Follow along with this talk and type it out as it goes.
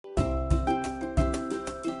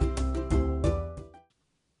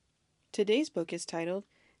Today's book is titled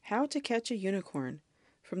How to Catch a Unicorn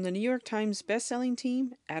from the New York Times bestselling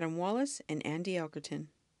team Adam Wallace and Andy Elkerton.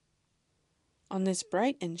 On this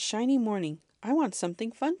bright and shiny morning, I want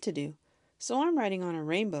something fun to do, so I'm riding on a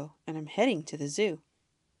rainbow and I'm heading to the zoo.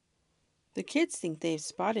 The kids think they've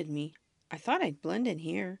spotted me. I thought I'd blend in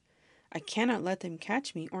here. I cannot let them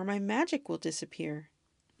catch me or my magic will disappear.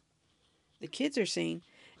 The kids are saying,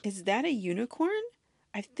 "Is that a unicorn?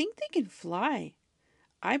 I think they can fly.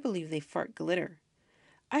 I believe they fart glitter.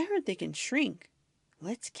 I heard they can shrink.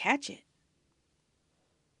 Let's catch it."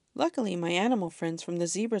 Luckily, my animal friends from the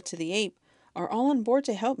zebra to the ape are all on board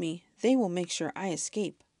to help me. They will make sure I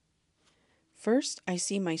escape. First, I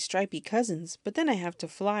see my stripy cousins, but then I have to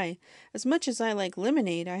fly. As much as I like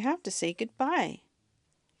lemonade, I have to say goodbye.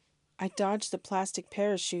 I dodge the plastic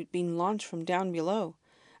parachute being launched from down below.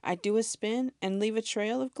 I do a spin and leave a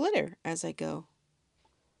trail of glitter as I go.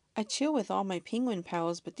 I chill with all my penguin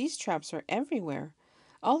pals, but these traps are everywhere.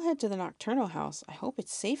 I'll head to the nocturnal house. I hope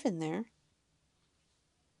it's safe in there.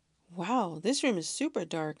 Wow, this room is super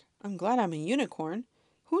dark. I'm glad I'm a unicorn.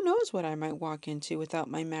 Who knows what I might walk into without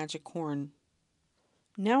my magic horn?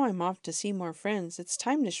 Now I'm off to see more friends. It's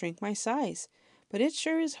time to shrink my size. But it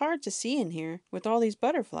sure is hard to see in here with all these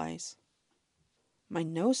butterflies. My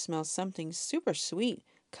nose smells something super sweet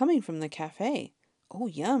coming from the cafe. Oh,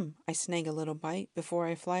 yum! I snag a little bite before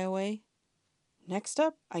I fly away. Next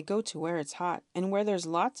up, I go to where it's hot and where there's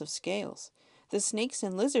lots of scales. The snakes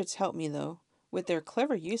and lizards help me, though, with their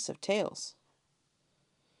clever use of tails.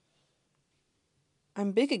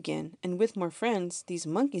 I'm big again, and with more friends, these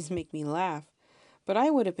monkeys make me laugh. But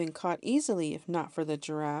I would have been caught easily if not for the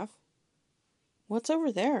giraffe. What's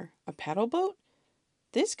over there? A paddle boat?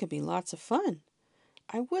 This could be lots of fun.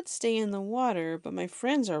 I would stay in the water, but my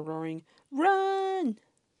friends are roaring, "Run!"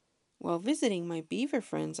 While visiting my beaver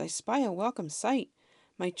friends, I spy a welcome sight.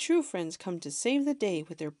 My true friends come to save the day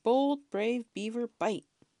with their bold, brave beaver bite.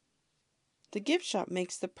 The gift shop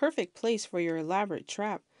makes the perfect place for your elaborate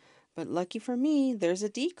trap, but lucky for me, there's a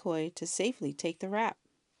decoy to safely take the rap.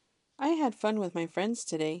 I had fun with my friends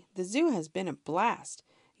today. The zoo has been a blast.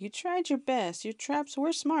 You tried your best, your traps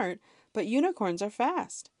were smart, but unicorns are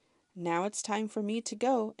fast. Now it's time for me to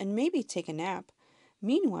go and maybe take a nap.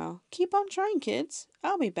 Meanwhile, keep on trying, kids.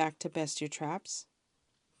 I'll be back to best your traps.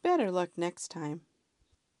 Better luck next time.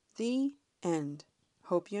 The end.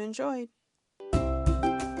 Hope you enjoyed.